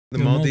The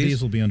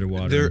Maldives will be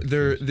underwater.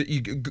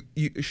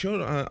 You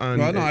showed on.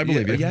 Well, no, I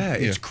believe you. Yeah,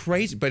 it's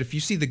crazy. But if you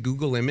see the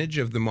Google image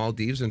of the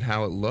Maldives and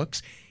how it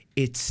looks,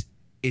 it's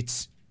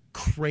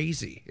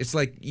crazy. It's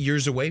like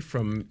years away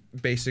from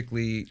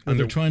basically. Well,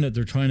 they're trying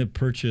to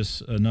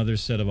purchase another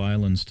set of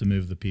islands to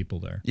move the people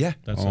there. Yeah.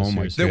 That's how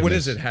serious it is. What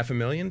is it?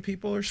 500,000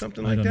 people or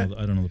something like that?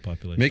 I don't know the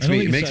population.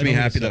 Makes me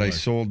happy that I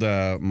sold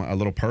a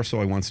little parcel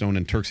I once owned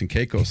in Turks and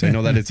Caicos. I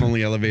know that it's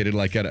only elevated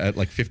like at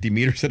like 50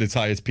 meters at its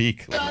highest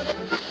peak.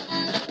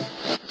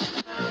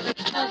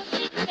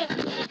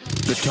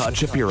 The Todd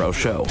Shapiro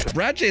Show.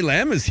 Brad J.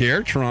 Lamb is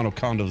here,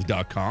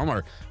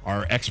 TorontoCondos.com,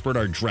 our expert,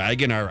 our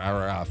dragon,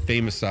 our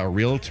famous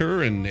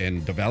realtor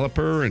and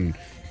developer and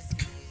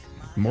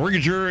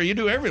mortgager. You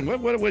do everything.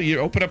 What? You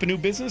open up a new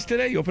business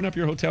today? You open up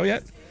your hotel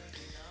yet?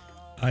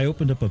 I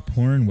opened up a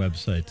porn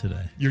website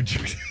today. You're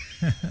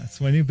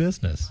That's my new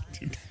business.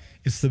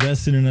 It's the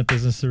best internet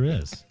business there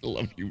is. I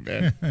love you,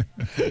 man.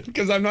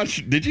 Because I'm not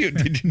sure. Did you?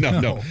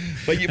 No.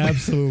 But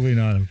Absolutely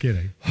not. I'm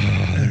kidding.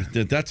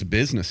 That's a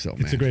business, though,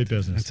 man. It's a great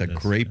business. It's a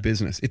great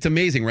business. It's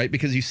amazing, right?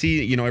 Because you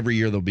see, every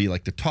year there'll be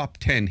like the top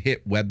 10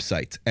 hit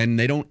websites, and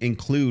they don't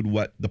include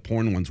what the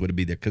porn ones would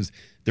be there, because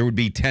there would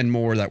be 10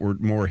 more that were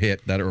more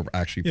hit that are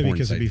actually porn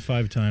because sites. it'd be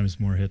 5 times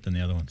more hit than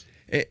the other ones.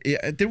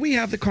 Did we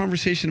have the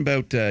conversation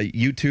about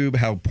YouTube,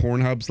 how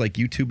Pornhub's like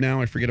YouTube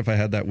now? I forget if I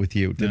had that with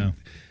you. No.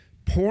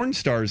 Porn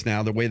stars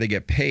now, the way they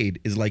get paid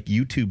is like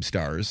YouTube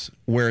stars,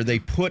 where they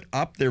put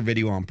up their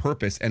video on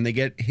purpose and they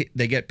get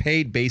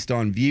paid based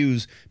on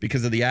views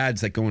because of the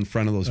ads that go in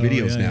front of those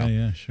videos now.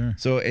 Yeah, sure.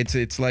 So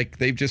it's like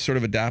they've just sort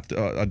of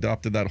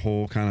adopted that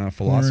whole kind of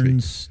philosophy.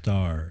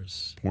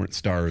 Porn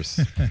stars,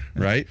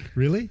 right?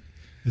 Really?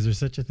 Is there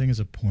such a thing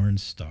as a porn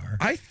star?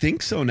 I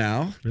think so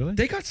now. Really?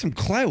 They got some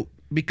clout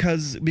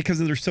because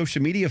of their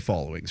social media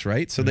followings,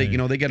 right? So they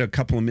get a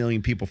couple of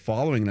million people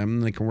following them,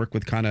 and they can work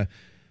with kind of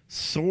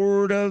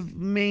sort of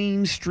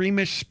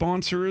mainstreamish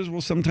sponsors.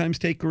 Will sometimes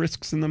take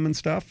risks in them and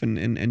stuff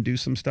and do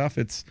some stuff.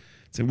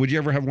 So would you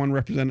ever have one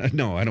represent?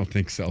 No, I don't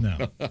think so.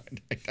 No,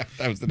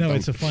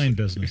 it's a fine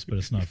business, but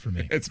it's not for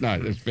me. It's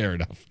not. It's fair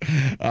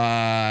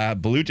enough.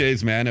 Blue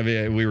Jays, man.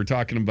 We were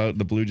talking about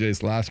the Blue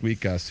Jays last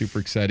week. Super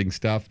exciting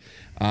stuff.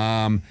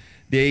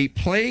 They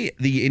play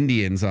the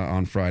Indians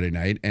on Friday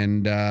night,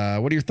 and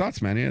what are your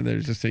thoughts, man? Yeah,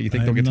 there's just you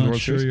think they'll get to the World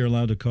Series? I'm not sure you're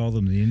allowed to call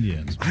them the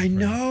Indians. I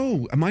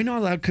know. Am I not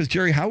allowed? Because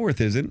Jerry Howarth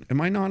isn't.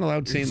 Am I not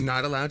allowed saying? He's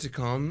not allowed to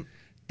call them.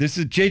 This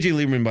is JJ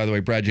Lieberman, by the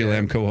way. Brad J.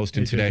 Lamb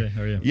co-hosting today. JJ,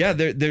 how are you? Yeah,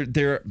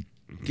 they're.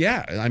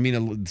 Yeah, I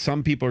mean,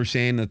 some people are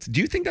saying that. Do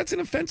you think that's an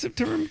offensive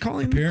term?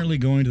 Apparently,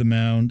 going to the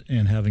mound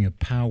and having a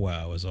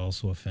powwow is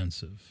also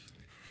offensive,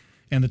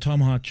 and the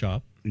tomahawk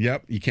chop.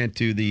 Yep, you can't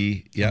do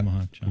the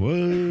tomahawk chop.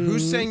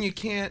 Who's saying you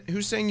can't?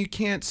 Who's saying you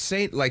can't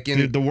say like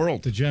in the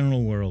world, the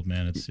general world,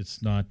 man?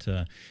 It's not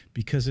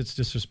because it's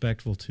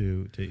disrespectful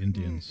to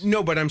Indians.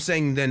 No, but I'm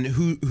saying then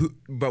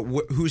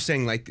who's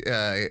saying like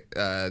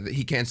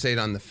he can't say it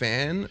on the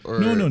fan?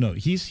 Or No.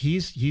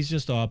 He's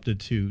just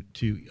opted to.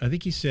 I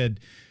think he said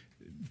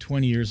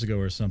 20 years ago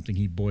or something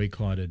he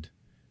boycotted.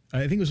 I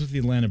think it was with the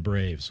Atlanta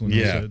Braves. I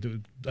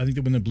think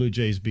that when the Blue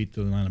Jays beat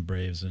the Atlanta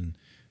Braves in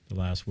the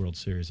last World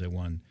Series they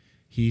won.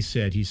 He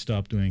said he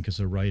stopped doing it because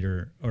a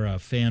writer or a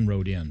fan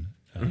wrote in.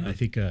 I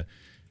think a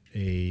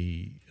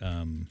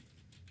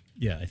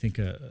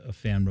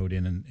fan wrote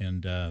in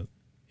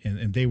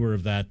and they were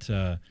of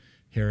that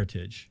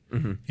heritage,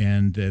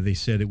 and they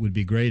said it would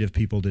be great if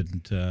people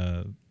didn't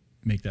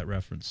make that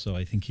reference. So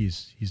I think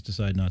he's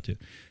decided not to.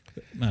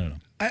 I don't know.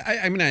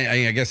 I mean,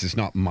 I guess it's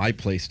not my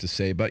place to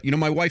say, but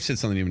my wife said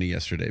something to me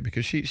yesterday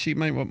because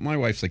my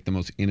wife's like the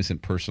most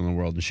innocent person in the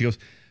world, and she goes,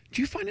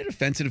 do you find it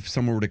offensive if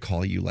someone were to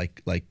call you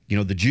like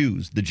the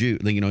Jew,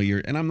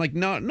 and I'm like,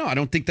 no, I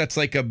don't think that's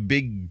like a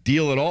big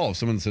deal at all. If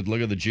someone said,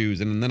 look at the Jews,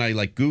 and then I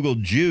like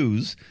Googled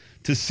Jews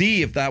to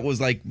see if that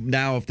was like,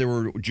 now if there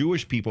were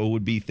Jewish people who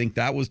would think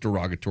that was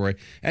derogatory,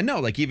 and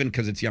no, like even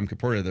because it's Yom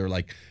Kippur, they're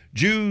like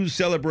Jews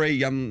celebrate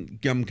Yom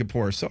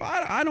Kippur. So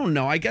I don't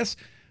know. I guess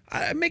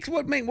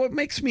what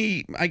makes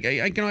me I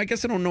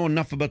guess I don't know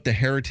enough about the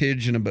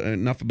heritage and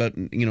enough about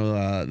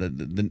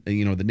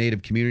the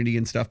Native community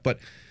and stuff, but.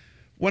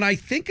 When I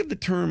think of the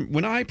term,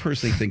 when I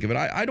personally think of it,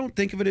 I don't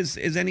think of it as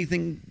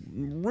anything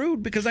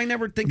rude because I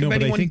never think of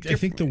anyone different. I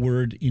think the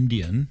word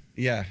Indian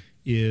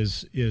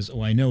is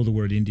I know the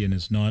word Indian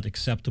is not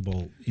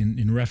acceptable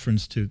in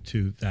reference to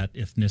that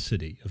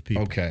ethnicity of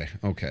people. Okay.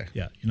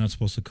 Yeah, you're not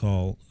supposed to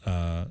call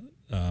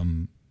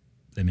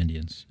them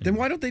Indians. Then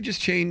why don't they just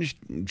change?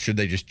 Should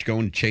they just go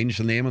and change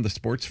the name of the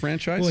sports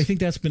franchise? Well, I think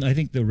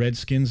the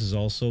Redskins has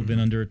also been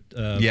under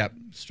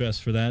stress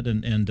for that,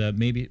 and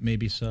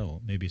maybe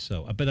so.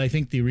 But I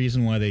think the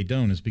reason why they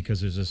don't is because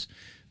there's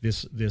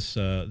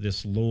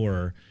this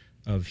lore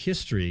of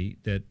history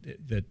that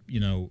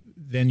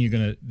then you're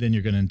gonna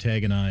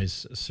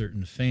antagonize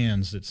certain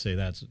fans that say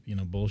that's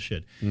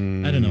bullshit. I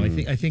don't know.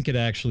 I think it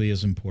actually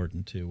is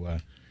important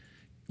to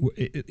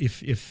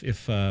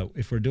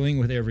if we're doing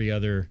with every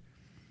other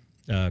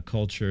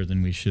culture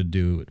than we should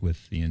do it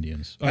with the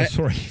Indians. Oh,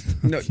 sorry.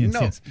 No, The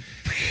Indians.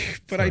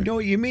 but Sorry. I know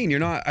what you mean. You're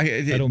not.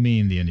 I don't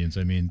mean the Indians.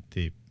 I mean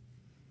the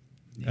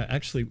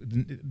actually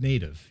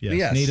native.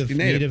 Yes, Yes,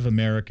 native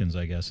Americans.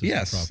 I guess. Is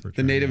yes, the proper the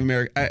term. Native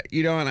American.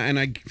 You know, and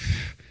I.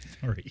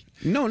 Sorry.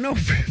 No, I don't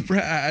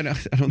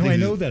think. No, I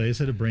know that. I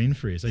just had a brain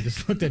freeze. I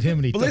just looked at him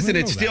and he. But listen, I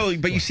it's know still.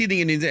 that. But you see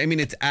the Indians. I mean,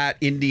 it's at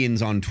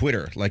Indians on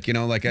Twitter. Like, you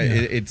know, like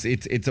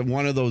it's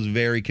one of those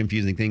very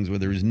confusing things where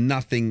there is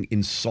nothing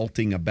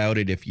insulting about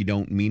it if you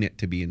don't mean it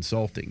to be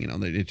insulting. You know,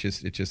 it's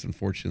just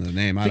unfortunate the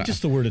name. I think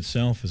just the word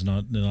itself is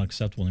not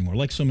acceptable anymore.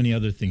 Like so many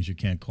other things, you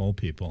can't call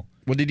people.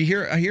 Well, did you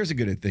hear? Here's a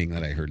good thing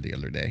that I heard the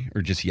other day,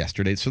 or just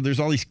yesterday. So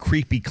there's all these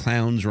creepy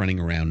clowns running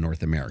around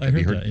North America. I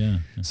heard that, yeah.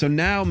 So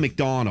now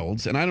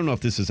McDonald's, and I don't know if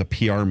this is a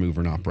PR move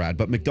or not, Brad,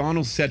 but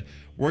McDonald's said,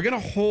 we're going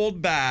to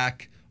hold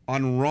back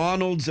on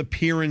Ronald's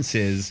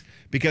appearances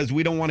because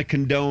we don't want to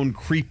condone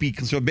creepy.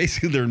 So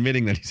basically they're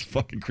admitting that he's a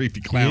fucking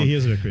creepy clown. Yeah, he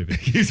is a bit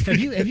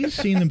creepy. Have you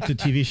seen the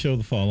TV show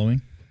The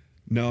Following?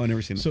 No, I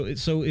never seen it.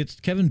 So it's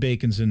Kevin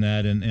Bacon's in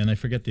that, and I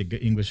forget the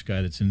English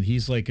guy that's in.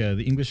 He's like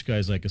the English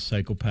guy's like a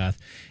psychopath,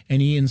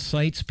 and he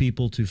incites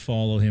people to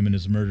follow him in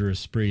his murderous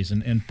sprees.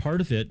 And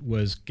part of it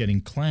was getting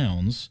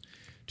clowns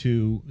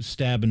to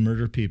stab and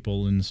murder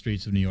people in the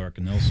streets of New York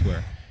and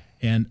elsewhere.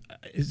 And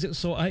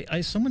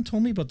someone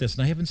told me about this,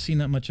 and I haven't seen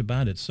that much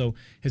about it. So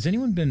has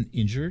anyone been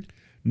injured?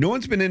 No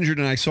one's been injured,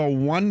 and I saw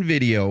one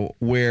video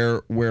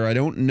where I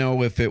don't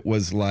know if it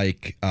was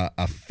like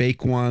a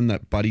fake one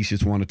that buddies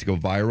just wanted to go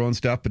viral and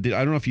stuff, but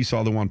I don't know if you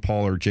saw the one,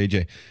 Paul or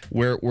JJ,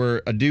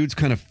 where a dude's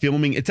kind of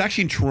filming. It's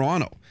actually in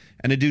Toronto,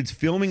 and a dude's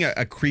filming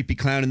a creepy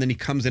clown, and then he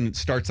comes in and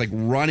starts like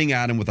running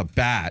at him with a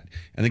bat,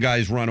 and the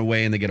guys run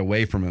away and they get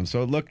away from him.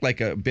 So it looked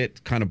like a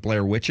bit kind of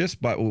Blair Witches,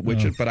 but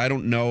I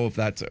don't know if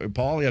that's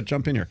Paul. Yeah,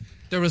 jump in here.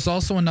 There was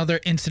also another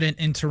incident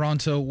in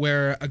Toronto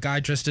where a guy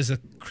dressed as a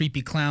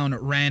creepy clown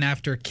ran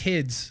after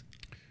kids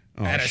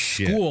at a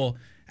school,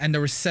 and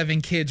there were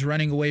 7 kids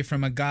running away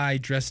from a guy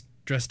dressed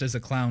as a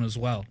clown as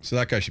well. So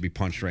that guy should be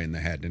punched right in the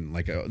head and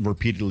like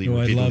repeatedly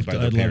I'd love by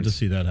their parents. to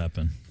see that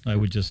happen. I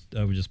would just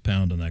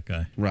pound on that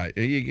guy. Right.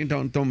 You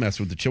don't mess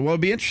with the chill. Well,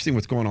 it'll be interesting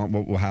what's going on.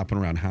 What will happen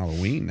around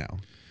Halloween now?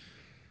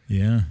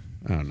 Yeah.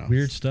 I don't know.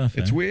 Weird stuff.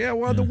 It's weird. Yeah,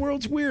 well, the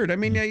world's weird. I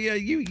mean, yeah,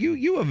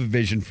 you have a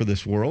vision for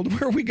this world.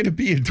 Where are we going to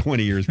be in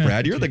 20 years,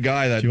 Brad? You're the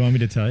guy that. Do you want me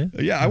to tell you?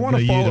 Yeah, I want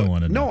to follow. You don't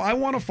want to know. No, I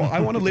want to follow. I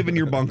want to live in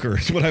your bunker.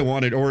 Is what I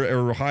wanted,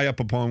 or high up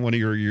upon one of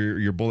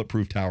your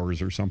bulletproof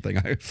towers or something.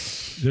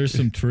 There's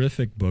some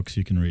terrific books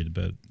you can read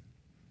about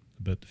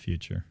the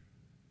future.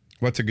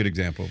 What's a good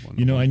example of one?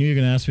 You know, I knew you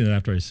were going to ask me that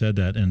after I said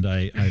that, and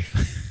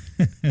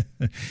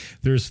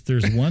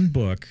there's one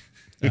book.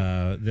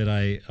 That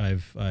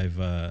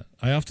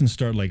I often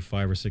start like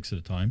 5 or 6 at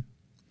a time,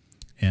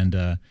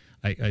 and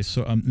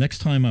next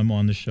time I'm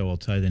on the show I'll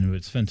tell you that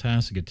it's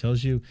fantastic. It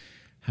tells you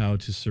how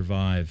to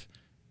survive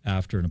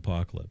after an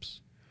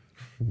apocalypse.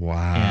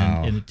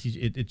 Wow! And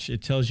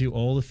it tells you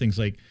all the things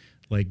like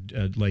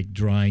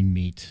drying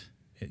meat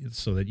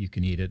so that you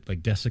can eat it,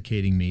 like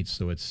desiccating meat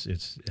so it's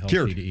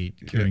healthy to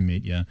eat, curing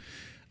meat,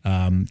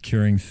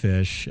 curing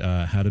fish,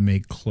 how to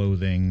make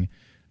clothing.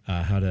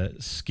 How to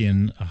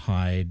skin a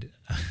hide.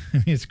 I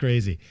mean, it's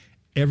crazy.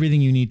 Everything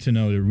you need to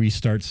know to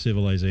restart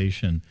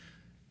civilization.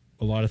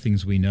 A lot of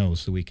things we know,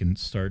 so we can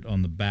start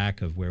on the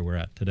back of where we're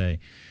at today.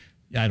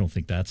 I don't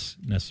think that's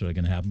necessarily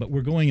going to happen, but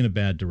we're going in a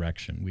bad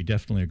direction. We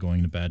definitely are going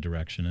in a bad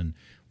direction. And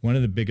one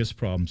of the biggest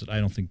problems that I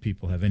don't think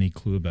people have any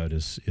clue about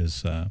is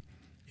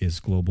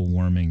global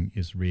warming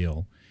is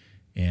real,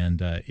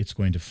 and it's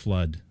going to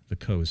flood the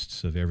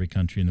coasts of every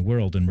country in the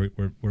world. And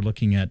we're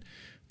looking at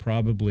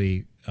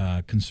probably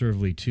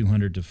conservatively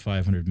 200 to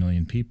 500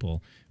 million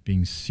people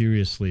being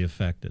seriously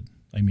affected.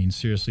 I mean,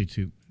 seriously,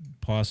 to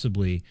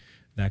possibly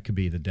that could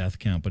be the death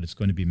count, but it's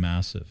going to be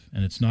massive.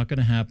 And it's not going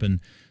to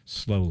happen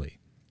slowly.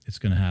 It's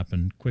going to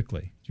happen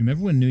quickly. Do you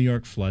remember when New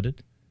York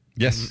flooded?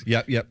 Yes.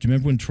 Yep. Do you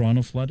remember when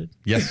Toronto flooded?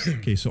 Yes.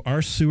 Okay, so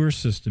our sewer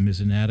system is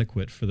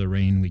inadequate for the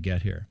rain we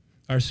get here.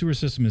 Our sewer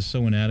system is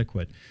so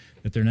inadequate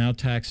that they're now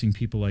taxing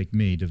people like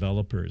me,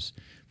 developers,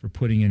 for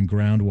putting in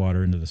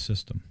groundwater into the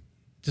system.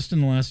 Just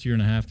in the last year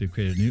and a half, they've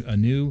created a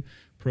new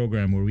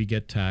program where we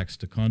get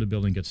taxed. A condo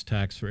building gets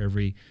taxed for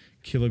every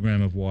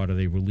kilogram of water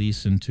they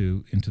release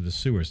into the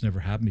sewers. Never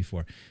happened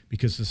before.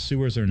 Because the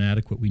sewers are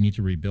inadequate, we need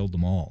to rebuild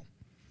them all.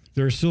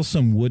 There are still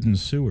some wooden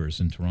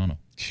sewers in Toronto.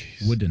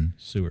 Jeez. Wooden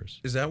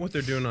sewers. Is that what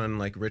they're doing on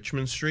like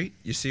Richmond Street?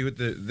 You see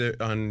what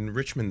on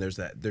Richmond, there's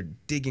that. They're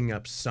digging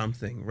up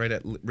something right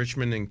at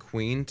Richmond and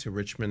Queen to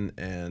Richmond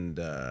and...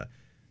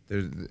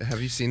 have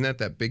you seen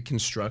that big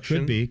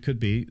construction? Could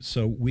be.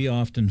 So we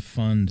often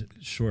fund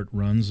short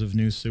runs of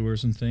new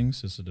sewers and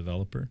things as a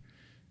developer,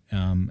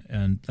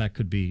 and that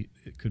could be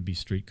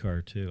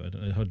streetcar too.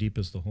 How deep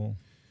is the hole?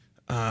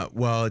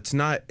 Well, it's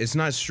not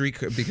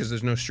streetcar because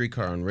there's no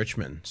streetcar on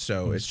Richmond,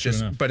 so it's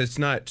just. Enough. But it's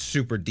not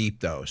super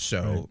deep though.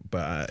 So, right.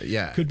 But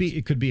yeah,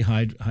 it could be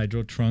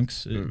hydro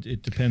trunks.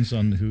 It depends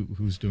on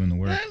who's doing the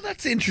work.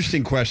 That's an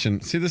interesting question.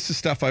 See, this is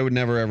stuff I would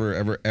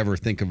never ever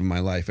think of in my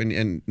life,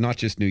 and not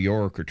just New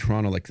York or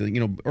Toronto, like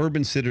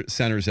urban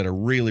centers that are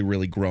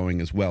really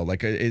growing as well.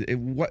 Like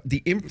what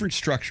the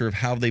infrastructure of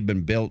how they've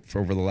been built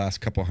for over the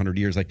last couple hundred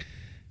years, like.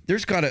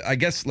 There's got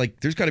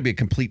to be a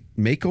complete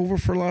makeover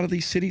for a lot of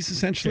these cities,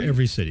 essentially.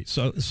 Every city.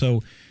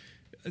 So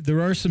there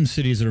are some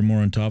cities that are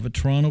more on top of it.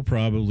 Toronto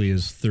probably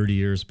is 30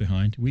 years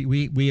behind.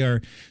 We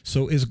are.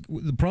 So is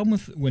the problem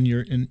with when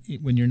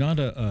you're not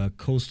a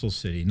coastal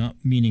city, not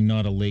meaning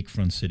not a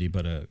lakefront city,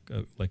 but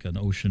like an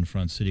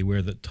oceanfront city where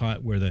you're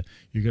going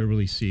to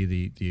really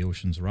see the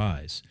oceans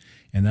rise,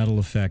 and that'll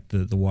affect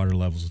the water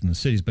levels in the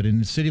cities. But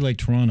in a city like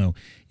Toronto,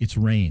 it's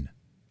rain,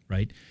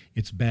 right?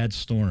 It's bad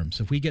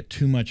storms. If we get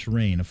too much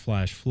rain, a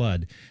flash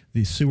flood,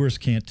 the sewers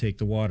can't take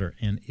the water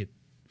and it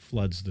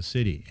floods the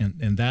city.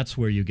 And that's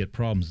where you get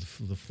problems.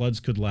 The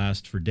floods could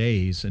last for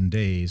days and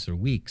days or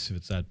weeks if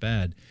it's that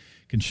bad.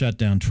 Can shut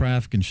down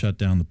traffic, can shut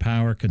down the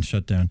power, can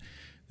shut down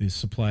the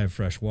supply of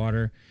fresh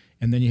water.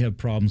 And then you have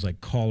problems like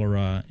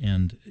cholera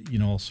and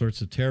all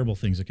sorts of terrible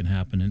things that can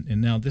happen. And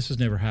now this has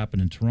never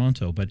happened in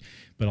Toronto, but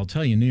I'll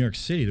tell you, in New York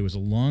City, there was a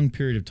long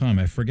period of time.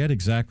 I forget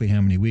exactly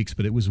how many weeks,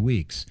 but it was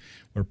weeks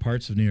where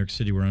parts of New York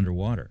City were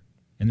underwater.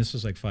 And this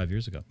was like 5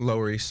 years ago.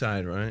 Lower East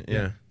Side, right?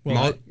 Yeah.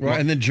 Well,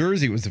 and then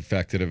Jersey was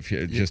affected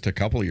just a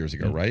couple of years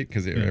ago, right?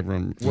 Because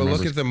everyone. Well,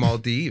 look at the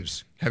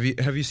Maldives. Have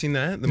you seen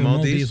that? The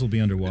Maldives will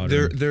be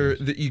underwater.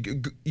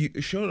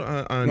 You showed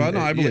on. Well, no,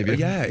 I believe you.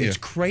 Yeah, it's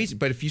crazy.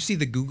 But if you see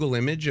the Google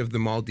image of the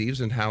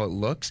Maldives and how it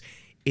looks,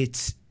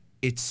 it's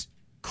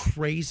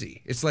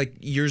crazy. It's like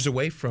years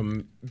away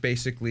from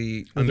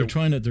basically. Well, they're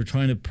trying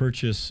to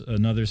purchase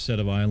another set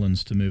of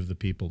islands to move the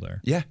people there.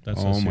 Yeah.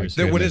 That's my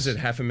goodness. What is it?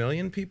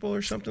 500,000 people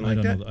or something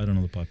like that? I don't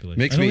know the population.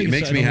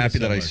 Makes me happy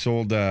that I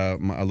sold a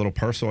little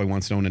parcel I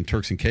once owned in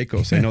Turks and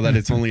Caicos. I know that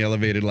it's only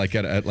elevated like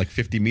at like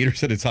 50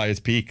 meters at its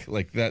highest peak.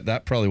 Like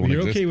that probably won't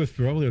exist. You're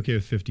probably okay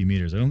with 50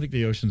 meters. I don't think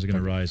the ocean's going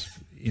to rise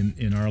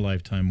in our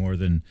lifetime more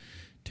than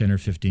 10 or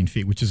 15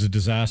 feet, which is a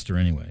disaster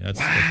anyway. That's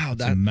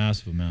a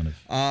massive amount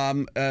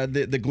of.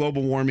 The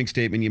global warming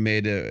statement you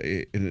made,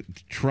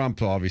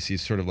 Trump obviously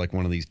is sort of like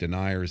one of these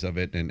deniers of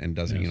it and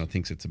doesn't,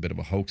 thinks it's a bit of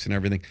a hoax and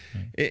everything.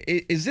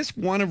 Right. Is this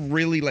one of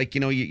really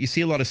you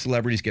see a lot of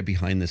celebrities get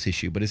behind this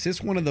issue, but is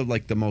this one of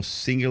the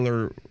most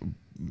singular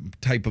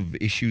type of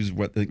issues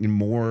what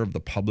more of the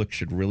public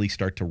should really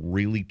start to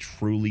really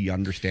truly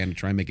understand and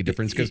try and make a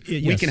difference because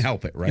we can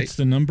help it, right? It's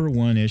the number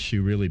one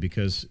issue really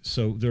because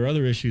there are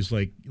other issues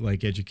like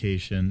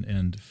education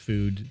and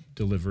food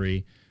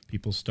delivery,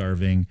 people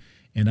starving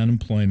and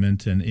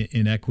unemployment and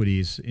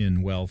inequities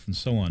in wealth and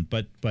so on.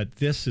 But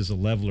this is a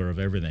leveler of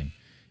everything.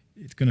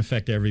 It's going to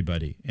affect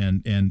everybody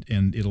and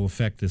it'll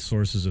affect the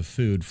sources of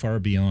food far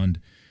beyond,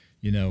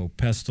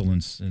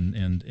 pestilence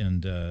and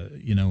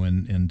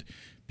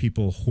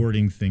people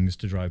hoarding things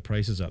to drive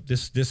prices up.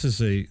 This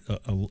is a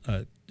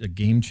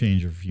game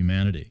changer for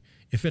humanity.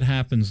 If it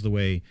happens the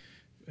way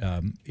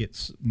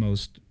it's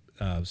most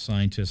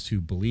scientists who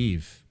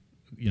believe,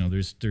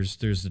 there's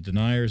the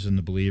deniers and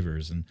the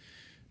believers, and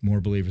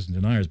more believers and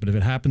deniers. But if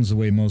it happens the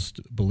way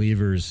most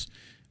believers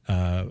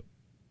have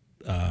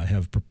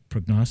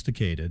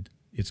prognosticated,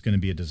 it's going to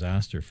be a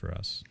disaster for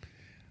us.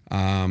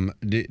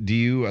 Do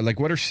you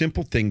what are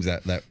simple things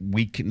that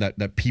we can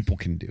that people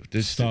can do?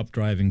 Just stop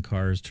driving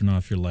cars, turn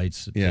off your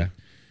lights. Yeah.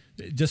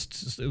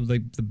 Just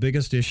like the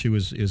biggest issue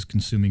is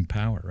consuming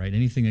power, right?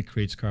 Anything that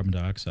creates carbon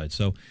dioxide.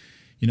 So,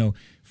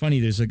 funny.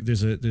 There's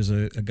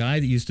a guy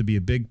that used to be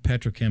a big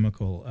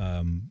petrochemical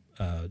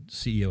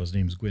CEO. His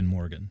name's Gwyn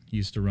Morgan. He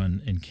used to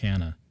run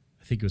Encana.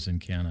 I think it was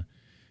Encana.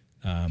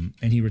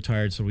 And he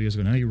retired several years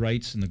ago. Now he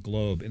writes in the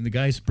Globe, and the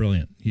guy's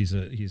brilliant. He's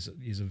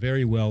a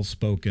very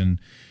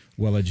well-spoken,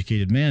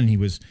 well-educated man.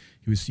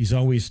 He's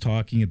always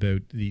talking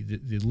about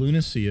the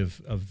lunacy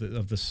of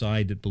the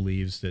side that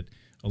believes that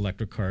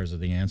electric cars are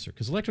the answer,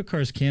 because electric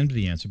cars can be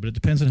the answer, but it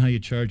depends on how you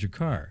charge your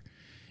car.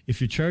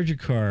 If you charge your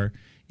car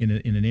in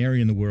an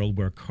area in the world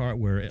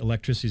where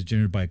electricity is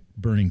generated by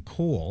burning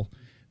coal,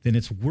 then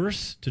it's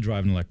worse to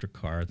drive an electric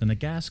car than a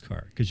gas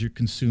car because you're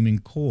consuming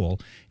coal,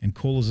 and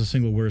coal is the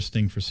single worst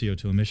thing for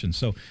CO2 emissions.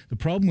 So the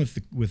problem with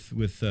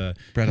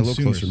Brad, a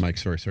little closer, Mike.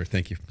 Sorry.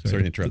 Thank you.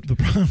 Sorry to interrupt. The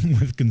problem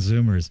with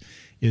consumers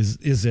is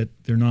that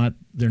they're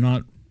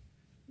not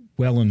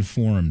well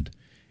informed,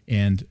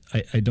 and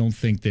I don't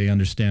think they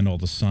understand all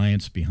the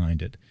science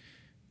behind it,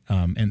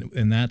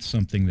 and that's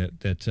something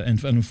that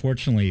and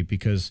unfortunately,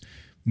 because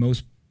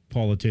most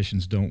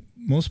politicians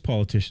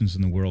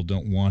in the world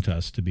don't want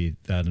us to be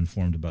that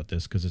informed about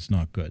this because it's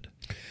not good.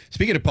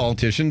 Speaking of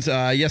politicians,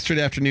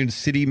 yesterday afternoon,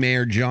 City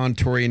Mayor John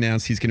Tory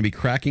announced he's going to be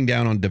cracking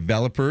down on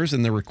developers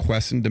and their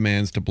requests and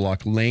demands to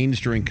block lanes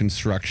during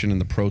construction and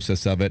the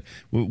process of it.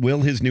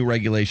 Will his new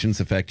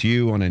regulations affect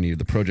you on any of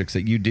the projects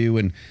that you do,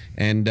 and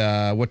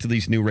what do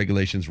these new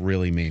regulations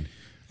really mean?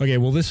 Okay,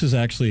 well, this is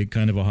actually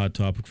kind of a hot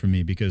topic for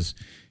me because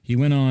he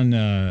went on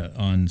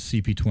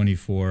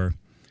CP24,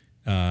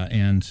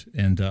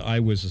 and I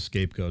was a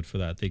scapegoat for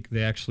that.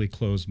 They actually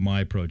closed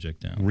my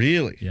project down.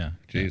 Really? Yeah.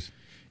 Jeez.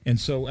 And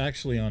so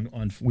actually,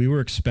 we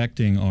were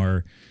expecting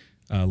our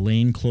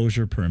lane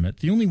closure permit.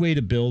 The only way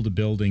to build a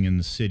building in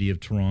the city of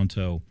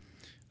Toronto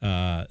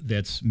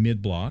that's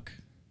mid-block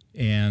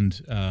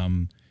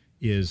and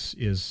is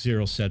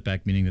zero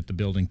setback, meaning that the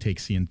building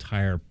takes the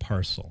entire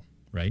parcel,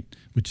 right?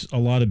 Which a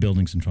lot of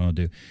buildings in Toronto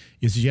do,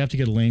 is you have to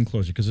get a lane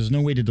closure because there's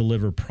no way to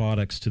deliver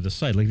products to the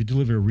site. Like if you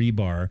deliver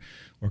rebar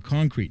or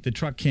concrete, the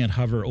truck can't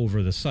hover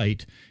over the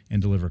site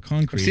and deliver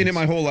concrete. I've seen it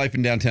my whole life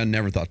in downtown,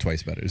 never thought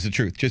twice about it. It's the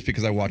truth, just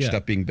because I watched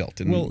stuff being built.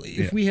 And, well,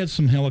 if we had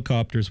some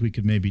helicopters, we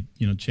could maybe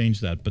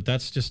change that. But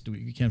that's just,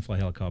 you can't fly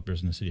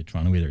helicopters in the city of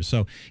Toronto either.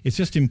 So it's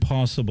just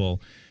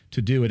impossible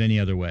to do it any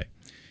other way.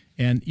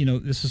 And,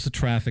 this is a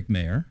traffic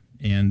mayor,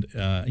 and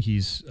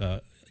he's,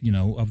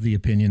 of the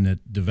opinion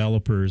that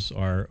developers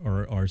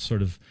are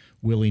sort of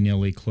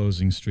willy-nilly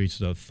closing streets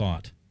without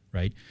thought,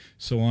 right?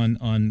 So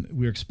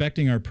we're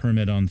expecting our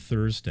permit on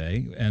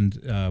Thursday, and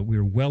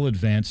we're well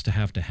advanced to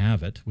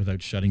have it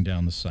without shutting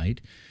down the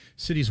site.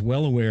 City's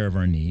well aware of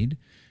our need.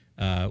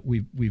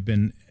 We've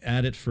been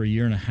at it for a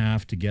year and a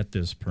half to get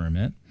this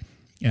permit.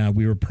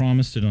 We were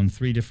promised it on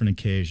 3 different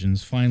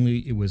occasions. Finally,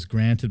 it was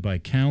granted by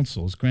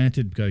council. It was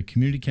granted by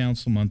community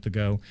council a month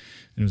ago,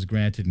 and it was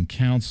granted in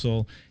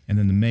council, and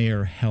then the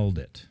mayor held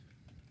it,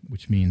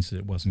 which means that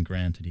it wasn't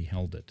granted. He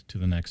held it to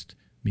the next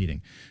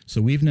meeting.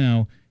 So we've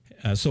now,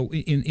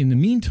 in the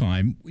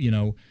meantime,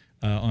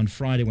 on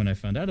Friday when I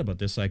found out about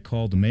this, I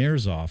called the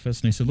mayor's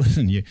office, and I said,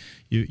 listen,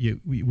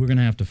 we're going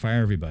to have to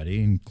fire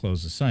everybody and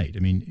close the site. I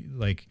mean,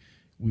 like,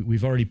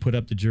 we've already put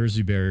up the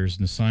Jersey barriers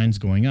and the signs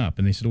going up.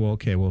 And they said, well,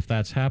 okay, well, if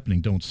that's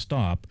happening, don't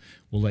stop.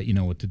 We'll let you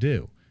know what to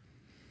do.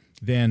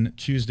 Then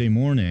Tuesday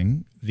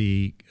morning,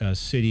 the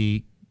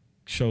city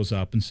shows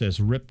up and says,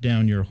 rip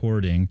down your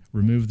hoarding,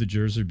 remove the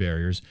Jersey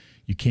barriers.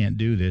 You can't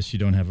do this. You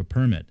don't have a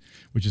permit,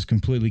 which is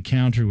completely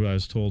counter to what I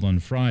was told on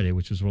Friday,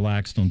 which was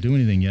relax, don't do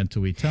anything yet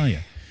until we tell you.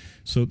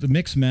 So the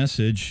mixed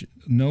message,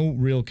 no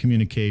real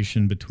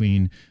communication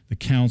between the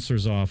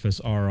councillor's office,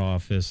 our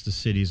office, the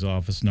city's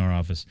office, and our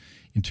office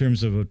in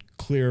terms of a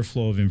clear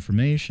flow of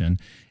information.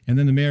 And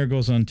then the mayor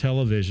goes on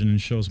television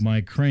and shows my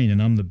crane, and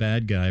I'm the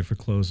bad guy for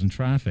closing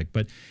traffic.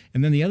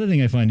 And then the other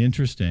thing I find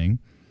interesting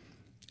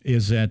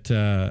is that,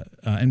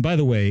 and by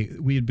the way,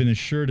 we had been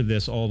assured of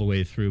this all the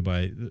way through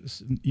by,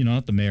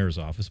 not the mayor's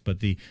office, but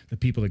the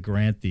people that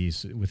grant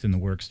these within the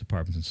works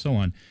departments and so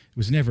on. It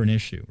was never an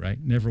issue, right?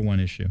 Never one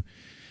issue.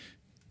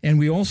 And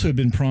we also had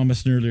been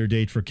promised an earlier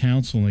date for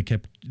council, and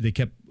they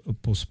kept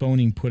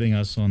postponing putting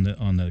us on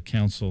the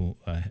council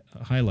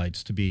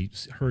highlights to be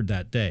heard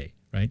that day,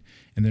 right?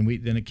 And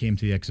then it came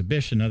to the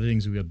exhibition, other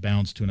things we got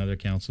bounced to another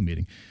council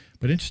meeting.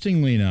 But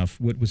interestingly enough,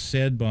 what was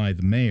said by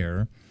the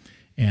mayor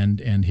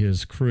and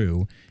his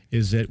crew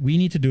is that we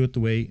need to do it the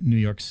way New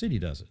York City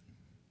does it,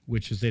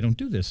 which is they don't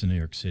do this in New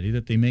York City,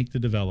 that they make the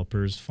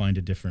developers find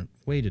a different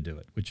way to do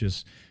it, which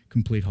is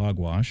complete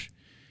hogwash.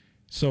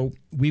 So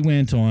we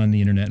went on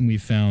the internet and we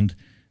found,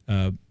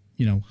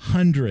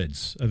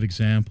 hundreds of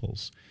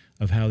examples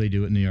of how they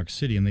do it in New York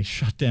City, and they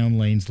shut down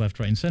lanes left,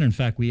 right, and center. In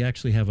fact, we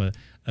actually have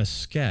a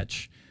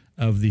sketch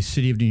of the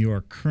city of New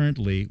York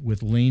currently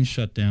with lane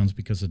shutdowns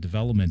because of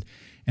development,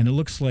 and it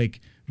looks like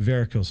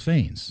varicose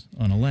veins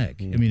on a leg.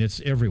 I mean, it's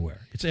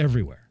everywhere. It's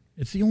everywhere.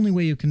 It's the only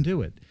way you can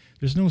do it.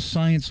 There's no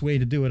science way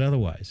to do it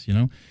otherwise,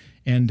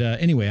 And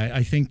anyway,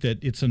 I think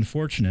that it's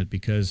unfortunate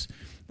because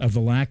of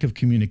the lack of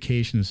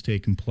communication that's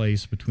taken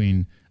place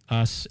between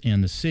us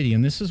and the city.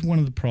 And this is one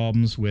of the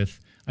problems with,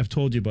 I've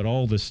told you about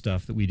all this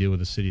stuff that we deal with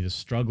the city, the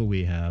struggle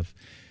we have.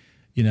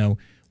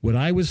 What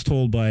I was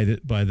told by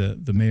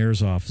the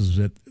mayor's office is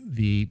that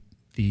the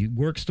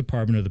works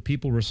department, or the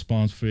people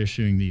responsible for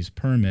issuing these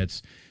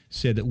permits,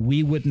 said that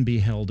we wouldn't be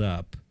held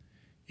up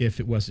if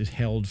it was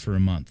held for a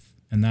month.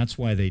 And that's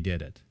why they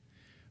did it.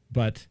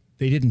 But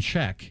they didn't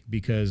check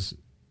because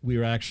we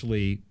were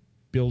actually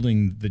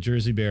building the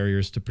Jersey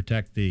barriers to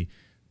protect the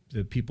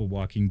people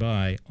walking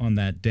by on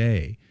that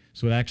day.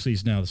 So it actually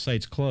is now, the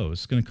site's closed.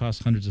 It's going to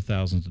cost hundreds of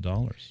thousands of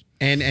dollars.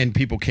 And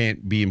people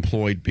can't be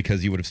employed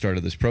because you would have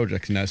started this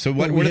project now. So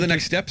what are the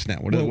next steps now?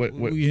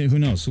 Who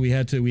knows? So we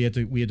had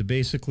to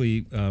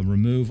basically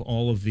remove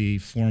all of the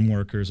form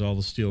workers, all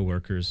the steel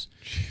workers.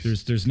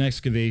 There's an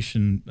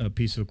excavation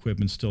piece of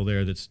equipment still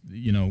there. That's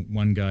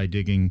one guy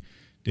digging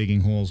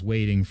holes,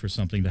 waiting for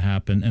something to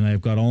happen. And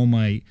I've got all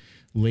my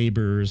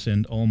laborers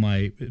and all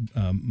my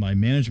my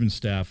management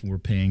staff we're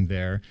paying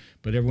there,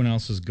 but everyone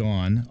else is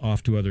gone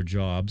off to other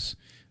jobs.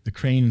 The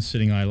crane and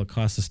sitting idle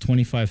costs us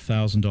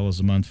 $25,000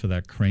 a month for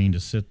that crane to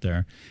sit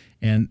there,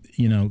 and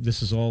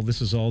this is all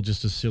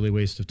just a silly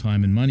waste of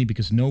time and money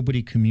because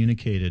nobody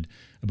communicated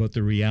about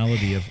the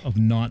reality of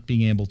not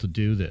being able to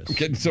do this. I'm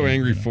getting so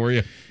angry for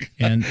you.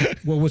 And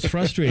what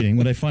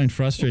I find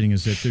frustrating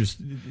is that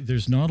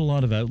there's not a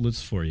lot of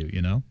outlets for you.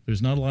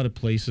 There's not a lot of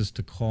places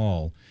to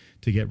call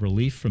to get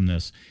relief from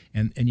this,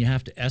 and you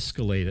have to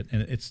escalate it,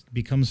 and it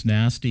becomes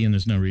nasty, and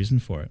there's no reason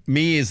for it.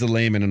 Me as the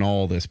layman in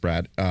all this,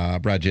 Brad.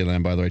 Brad J.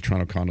 Lamb, by the way,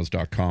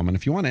 TorontoCondos.com. And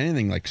if you want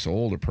anything like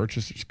sold or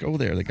purchased, just go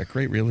there. They got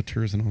great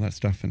realtors and all that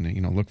stuff,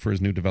 and look for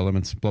his new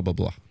developments. Blah blah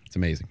blah. It's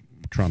amazing.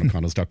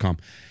 TorontoCondos.com.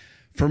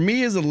 For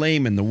me as a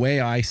layman, the way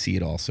I see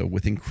it also,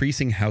 with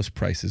increasing house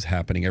prices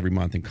happening every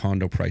month and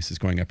condo prices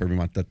going up every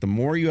month, that the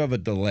more you have a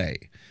delay,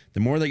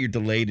 the more that you're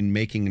delayed in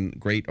making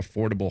great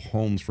affordable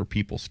homes for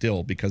people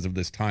still because of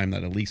this time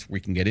that at least we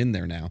can get in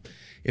there now.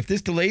 If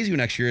this delays you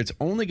next year, it's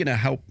only going to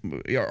help.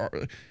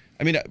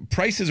 I mean,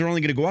 prices are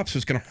only going to go up, so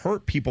it's going to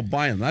hurt people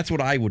buying them. That's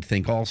what I would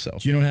think also.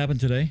 Do you know what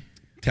happened today?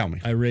 Tell me.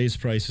 I raised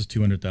prices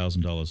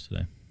 $200,000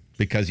 today.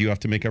 Because you have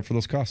to make up for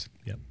those costs.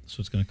 Yep. So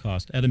it's going to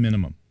cost at a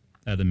minimum.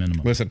 At a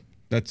minimum. Listen.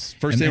 That's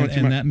first thing.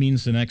 And that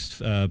means the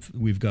next,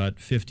 we've got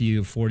 50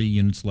 or 40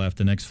 units left.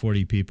 The next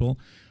 40 people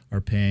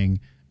are paying,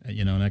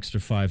 an extra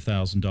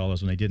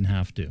 $5,000 when they didn't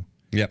have to.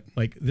 Yep.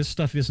 Like, this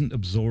stuff isn't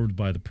absorbed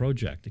by the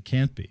project. It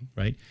can't be,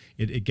 right?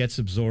 It gets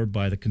absorbed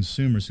by the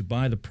consumers who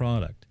buy the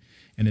product.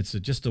 And it's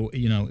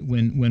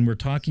when we're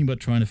talking about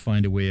trying to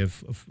find a way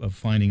of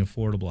finding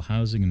affordable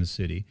housing in the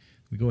city,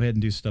 we go ahead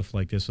and do stuff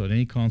like this without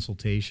any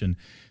consultation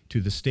to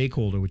the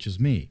stakeholder, which is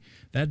me.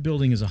 That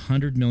building is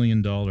 $100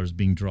 million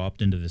being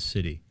dropped into the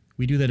city.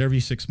 We do that every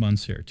 6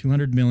 months here.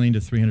 $200 million to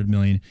 $300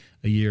 million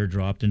a year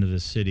dropped into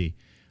the city.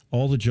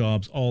 All the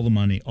jobs, all the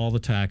money, all the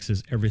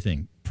taxes,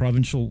 everything.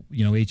 Provincial,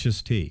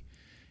 HST.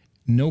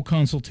 No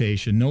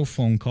consultation, no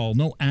phone call,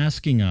 no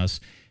asking us,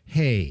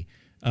 hey,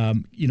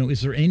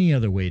 is there any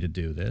other way to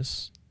do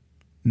this?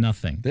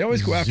 Nothing. They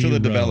always go after the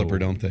developer,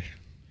 don't they?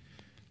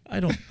 I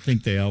don't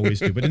think they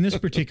always do. But in this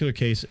particular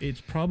case, it's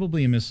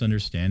probably a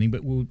misunderstanding.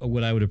 But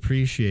what I would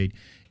appreciate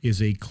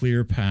is a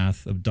clear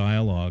path of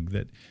dialogue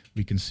that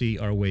we can see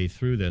our way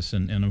through this.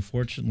 And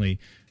unfortunately,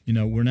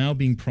 we're now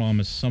being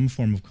promised some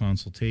form of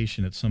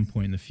consultation at some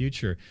point in the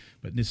future,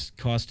 but this is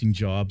costing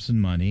jobs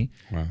and money.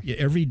 Wow.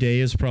 Every day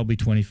is probably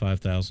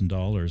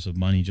 $25,000 of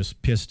money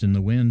just pissed in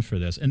the wind for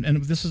this. And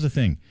this is the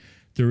thing.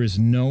 There is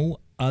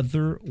no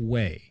other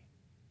way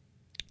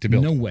to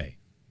build. No way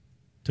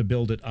to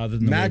build it other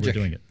than the way we're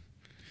doing it.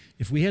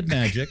 If we had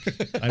magic,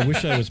 I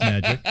wish I was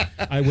magic,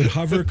 I would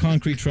hover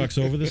concrete trucks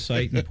over the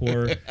site and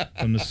pour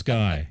from the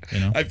sky.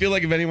 I feel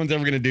like if anyone's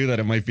ever going to do that,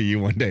 it might be you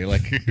one day.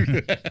 Like, you're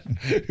going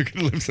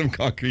to lift some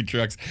concrete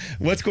trucks.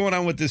 What's going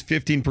on with this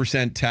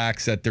 15%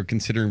 tax that they're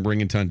considering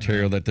bringing to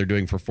Ontario that they're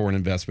doing for foreign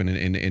investment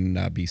in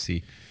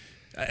BC?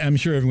 I'm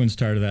sure everyone's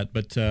tired of that,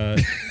 but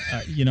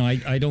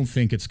I don't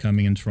think it's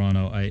coming in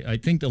Toronto. I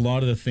think a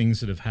lot of the things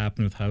that have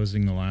happened with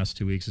housing the last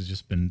 2 weeks has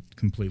just been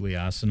completely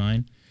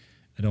asinine.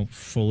 I don't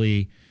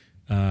fully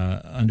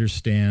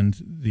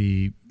understand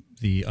the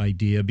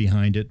idea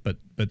behind it, but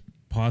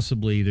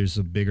possibly there's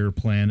a bigger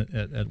plan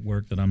at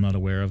work that I'm not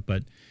aware of.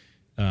 But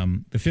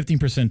the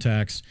 15%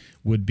 tax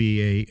would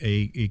be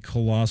a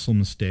colossal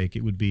mistake.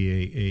 It would be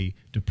a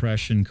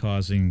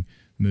depression-causing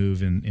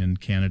move in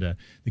Canada.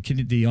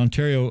 The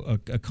Ontario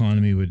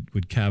economy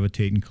would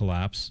cavitate and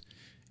collapse,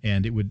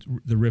 and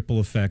the ripple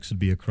effects would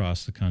be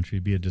across the country.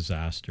 It'd be a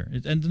disaster,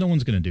 and no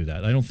one's going to do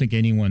that. I don't think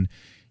anyone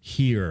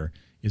here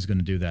is going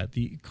to do that.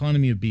 The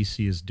economy of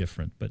BC is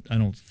different, but I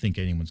don't think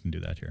anyone's going to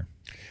do that here.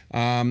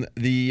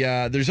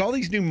 There's all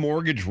these new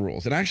mortgage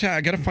rules, and actually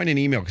I got to find an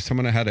email because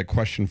someone had a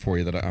question for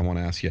you that I want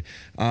to ask you.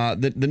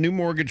 The new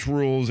mortgage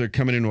rules are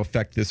coming into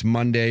effect this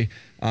Monday.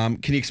 Can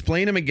you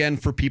explain them again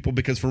for people?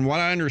 Because from what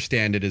I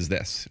understand it is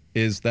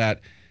that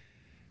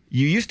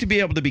you used to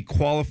be able to be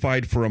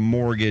qualified for a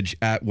mortgage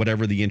at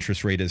whatever the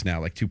interest rate is now,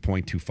 like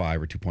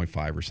 2.25 or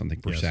 2.5 or something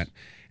percent.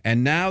 Yes.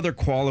 And now they're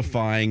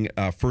qualifying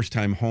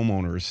first-time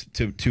homeowners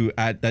to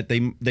add that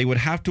they would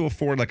have to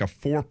afford like a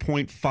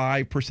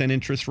 4.5%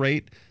 interest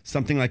rate,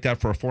 something like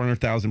that, for a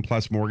 $400,000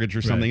 plus mortgage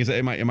or something.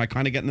 Right. Am I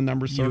kind of getting the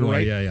numbers sort of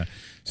right? Yeah.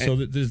 So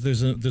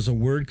there's a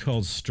word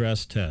called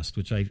stress test,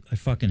 which I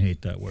fucking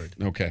hate that word.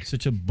 Okay.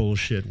 Such a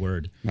bullshit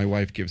word. My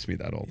wife gives me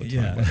that all the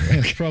time. Yeah,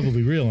 it's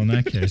probably real in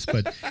that case,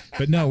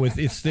 but no,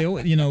 it's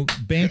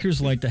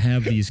bankers like to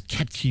have these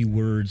catchy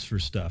words for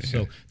stuff.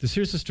 So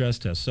here's the stress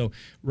test. So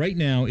right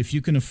now, if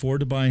you can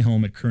afford to buy a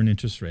home at current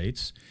interest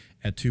rates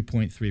at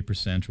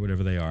 2.3% or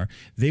whatever they are,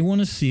 they want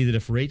to see that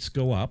if rates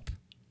go up,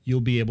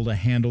 you'll be able to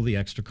handle the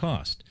extra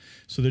cost.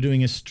 So they're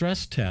doing a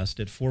stress test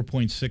at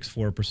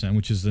 4.64%,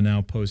 which is the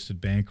now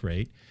posted bank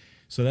rate.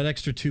 So that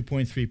extra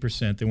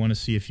 2.3%, they want to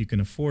see if you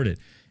can afford it.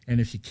 And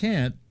if you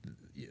can't,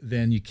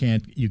 then you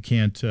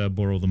can't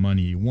borrow the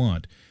money you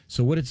want.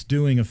 So what it's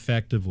doing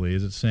effectively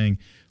is it's saying,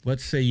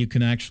 let's say you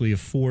can actually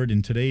afford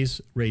in today's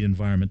rate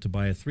environment to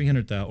buy a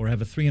 $300,000 or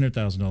have a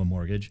 $300,000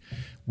 mortgage.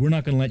 We're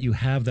not going to let you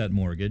have that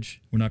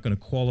mortgage. We're not going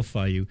to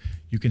qualify you.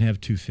 You can have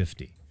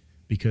 $250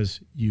 because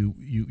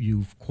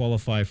you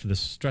qualify for the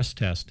stress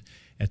test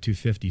at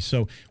 $250.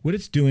 So what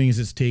it's doing is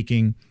it's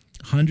taking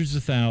hundreds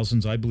of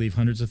thousands, I believe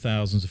hundreds of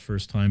thousands of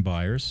first-time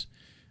buyers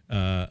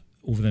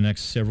over the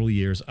next several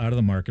years out of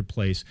the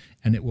marketplace,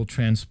 and it will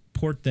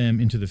transport them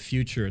into the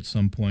future at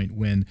some point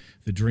when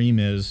the dream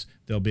is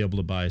they'll be able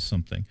to buy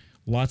something.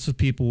 lots of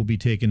people will be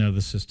taken out of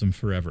the system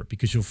forever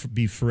because you'll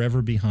be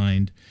forever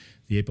behind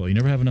the 8 ball. You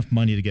never have enough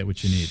money to get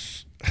what you need.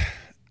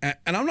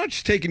 And I'm not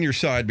just taking your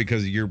side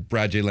because you're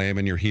Brad J. Lamb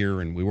and you're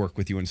here and we work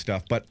with you and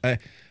stuff, but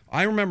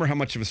I remember how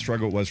much of a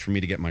struggle it was for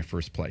me to get my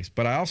first place.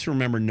 But I also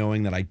remember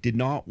knowing that I did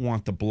not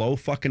want to blow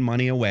fucking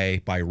money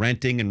away by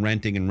renting and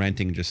renting and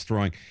renting and just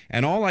throwing.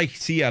 And all I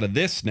see out of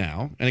this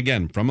now, and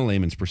again, from a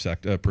layman's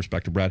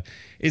perspective, Brad,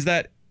 is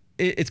that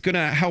it's going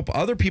to help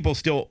other people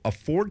still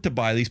afford to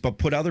buy these, but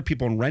put other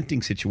people in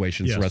renting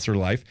situations the rest of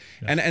their life.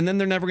 Yes. And then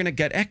they're never going to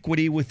get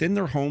equity within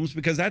their homes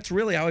because that's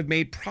really how I've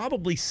made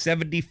probably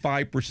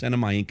 75% of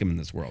my income in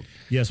this world.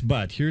 Yes,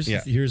 but here's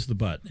the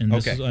but. And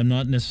this is, I'm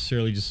not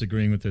necessarily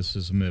disagreeing with this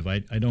as a move. I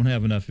don't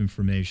have enough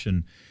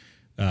information.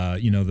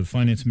 The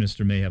finance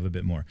minister may have a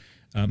bit more.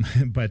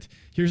 But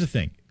here's the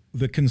thing.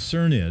 The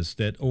concern is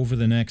that over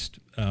the next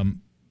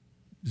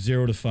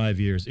 0 to 5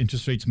 years,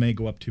 interest rates may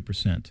go up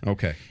 2%.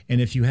 Okay. And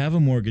if you have a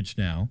mortgage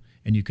now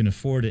and you can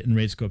afford it and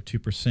rates go up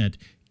 2%,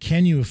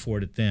 can you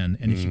afford it then?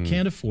 And if you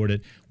can't afford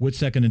it, what's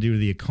that going to do to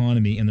the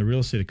economy and the real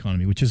estate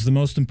economy, which is the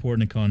most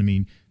important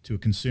economy to a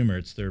consumer?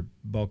 It's their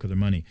bulk of their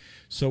money.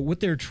 So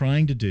what they're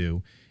trying to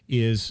do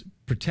is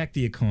protect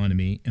the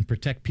economy and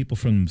protect people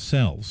from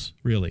themselves,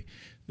 really.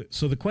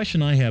 So the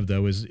question I have,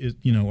 though, is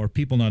are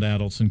people not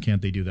adults and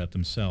can't they do that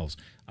themselves?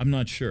 I'm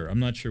not sure. I'm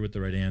not sure what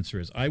the right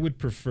answer is. I would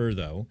prefer,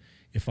 though,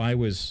 if I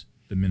was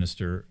the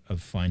Minister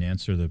of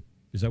Finance, or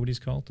is that what he's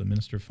called? The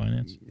Minister of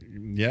Finance?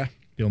 Yeah.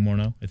 Bill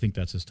Morneau? I think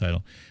that's his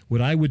title. What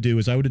I would do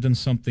is I would have done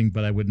something,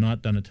 but I would not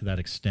have done it to that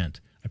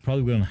extent. I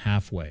probably would have gone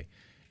halfway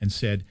and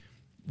said,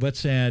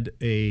 let's add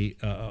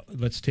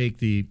let's take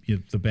the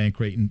bank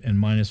rate and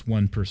minus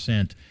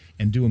 1%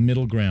 and do a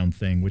middle ground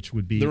thing, which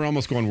would be... They're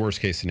almost going worst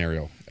case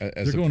scenario.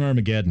 They're going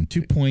Armageddon.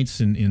 2 points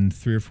in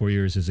 3 or 4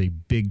 years is a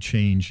big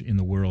change in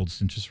the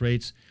world's interest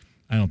rates.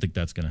 I don't think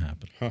that's going to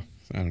happen. Huh.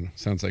 I don't know.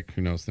 Sounds like,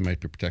 who knows, they might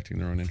be protecting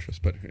their own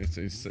interests, but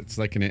it's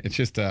like it's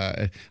just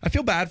I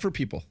feel bad for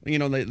people. They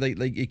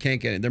you can't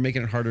get it. They're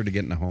making it harder to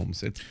get into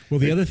homes.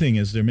 The other thing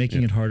is they're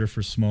making it harder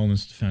for small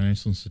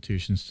financial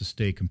institutions to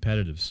stay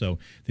competitive. So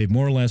they've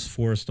more or less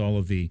forced all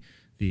of the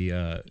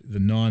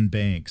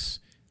non-banks.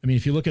 I mean,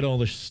 if you look at all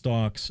the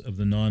stocks of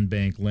the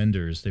non-bank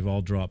lenders, they've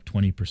all dropped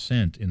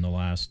 20% in the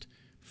last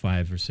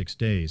 5 or 6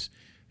 days.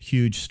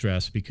 Huge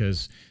stress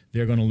because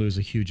they're going to lose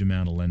a huge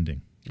amount of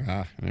lending.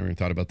 I never even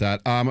thought about that.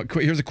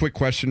 Here's a quick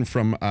question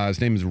from, his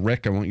name is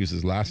Rick. I won't use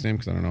his last name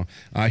because I don't know.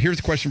 Here's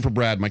a question for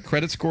Brad. My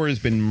credit score has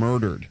been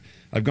murdered.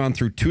 I've gone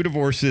through 2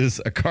 divorces,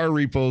 a car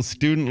repo,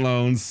 student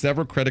loans,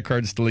 several credit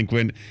cards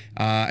delinquent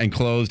and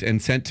closed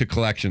and sent to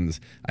collections.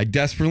 I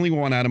desperately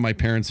want out of my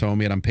parents'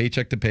 home, yet I'm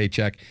paycheck to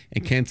paycheck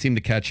and can't seem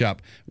to catch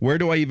up. Where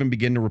do I even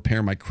begin to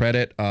repair my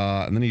credit?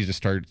 And then he just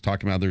started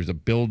talking about there's a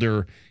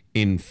builder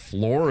in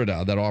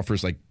Florida that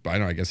offers, like, I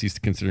don't know, I guess he's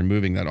considering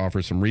moving, that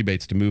offers some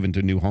rebates to move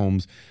into new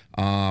homes.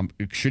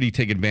 Should he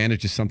take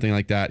advantage of something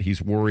like that?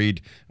 He's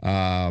worried.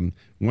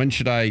 When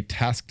should I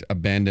task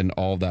abandon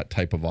all that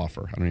type of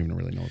offer? I don't even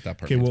really know what that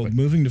part means. Okay, well,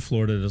 moving to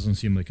Florida doesn't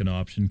seem like an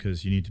option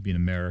because you need to be an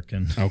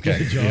American to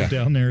get a job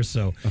down there,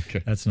 so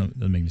doesn't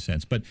make any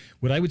sense. But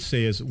what I would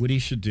say is what he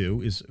should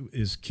do is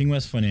King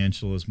West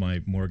Financial is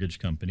my mortgage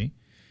company,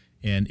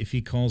 and if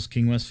he calls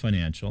King West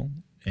Financial,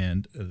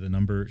 and the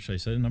number, should I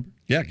say the number?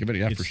 Yeah, give it.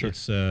 Yeah, for sure.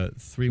 It's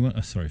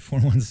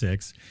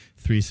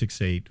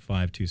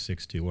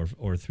 416-368-5262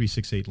 or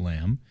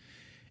 368-LAM.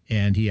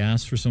 And he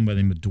asks for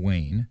somebody named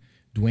Dwayne.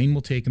 Dwayne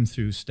will take him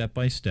through step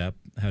by step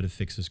how to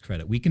fix his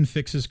credit. We can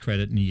fix his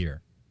credit in a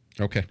year.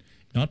 Okay.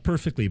 Not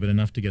perfectly, but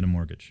enough to get a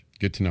mortgage.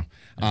 Good to know.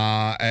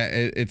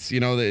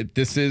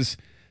 This is...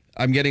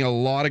 I'm getting a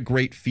lot of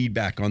great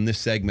feedback on this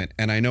segment,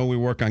 and I know we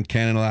work on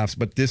Canada Laughs,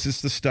 but this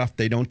is the stuff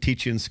they don't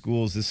teach you in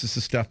schools. This is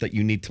the stuff that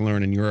you need to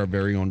learn, and you're our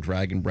very own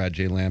dragon, Brad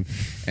J. Lamb,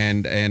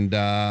 and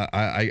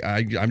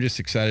I'm just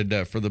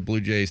excited for the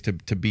Blue Jays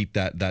to beat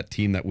that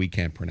team that we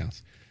can't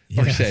pronounce.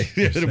 Or say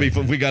it'll be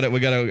fun. We got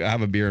to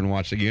have a beer and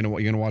watch. You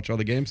gonna watch all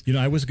the the games?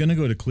 I was gonna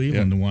go to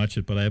Cleveland to watch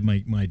it, but I have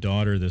my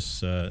daughter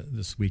this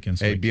weekend.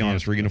 So be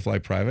honest. We're gonna fly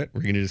private.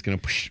 We're just gonna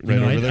push right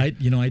over there.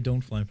 I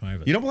don't fly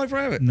private. You don't fly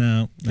private?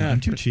 No, I'm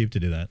too cheap to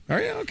do that. Are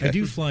you? Okay. I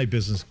do fly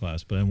business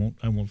class, but I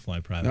won't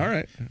fly private. All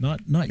right. Not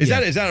is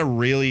yet. Is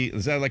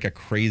that like a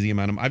crazy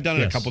amount? I've done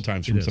it a couple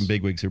times from some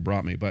bigwigs who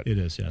brought me, but it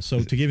is. Yeah.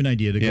 So to give you an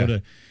idea,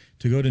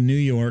 to go to New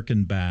York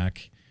and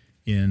back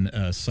in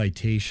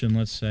Citation,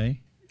 let's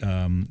say.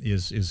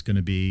 Is going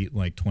to be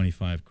like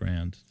 25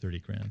 grand, 30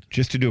 grand.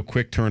 Just to do a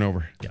quick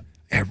turnover. Yeah.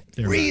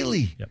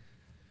 Really? Yep.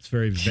 It's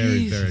very,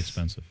 very, very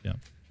expensive. Yeah.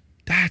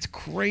 That's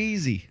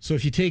crazy. So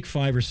if you take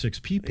 5 or 6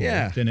 people,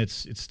 then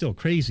it's still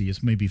crazy.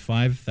 It's maybe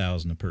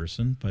 $5,000 a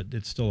person, but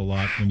it's still a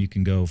lot when you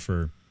can go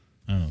for,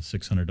 I don't know,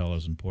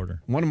 $600 in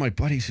Porter. One of my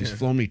buddies who's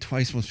flown me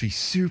twice must be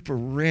super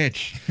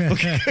rich. He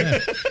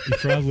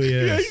probably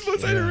is.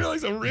 I didn't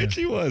realize how rich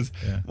he was.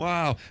 Yeah.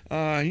 Wow.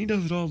 He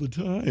does it all the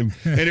time.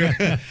 Anyway,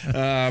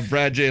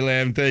 Brad J.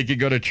 Lamb, thank you.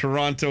 Go to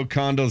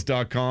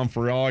torontocondos.com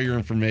for all your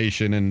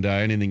information and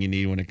anything you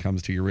need when it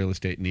comes to your real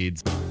estate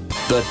needs.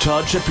 The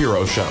Todd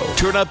Shapiro Show.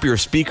 Turn up your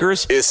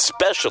speakers,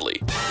 especially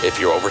if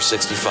you're over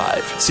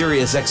 65.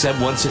 Sirius XM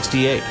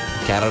 168.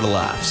 Canada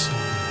Laughs.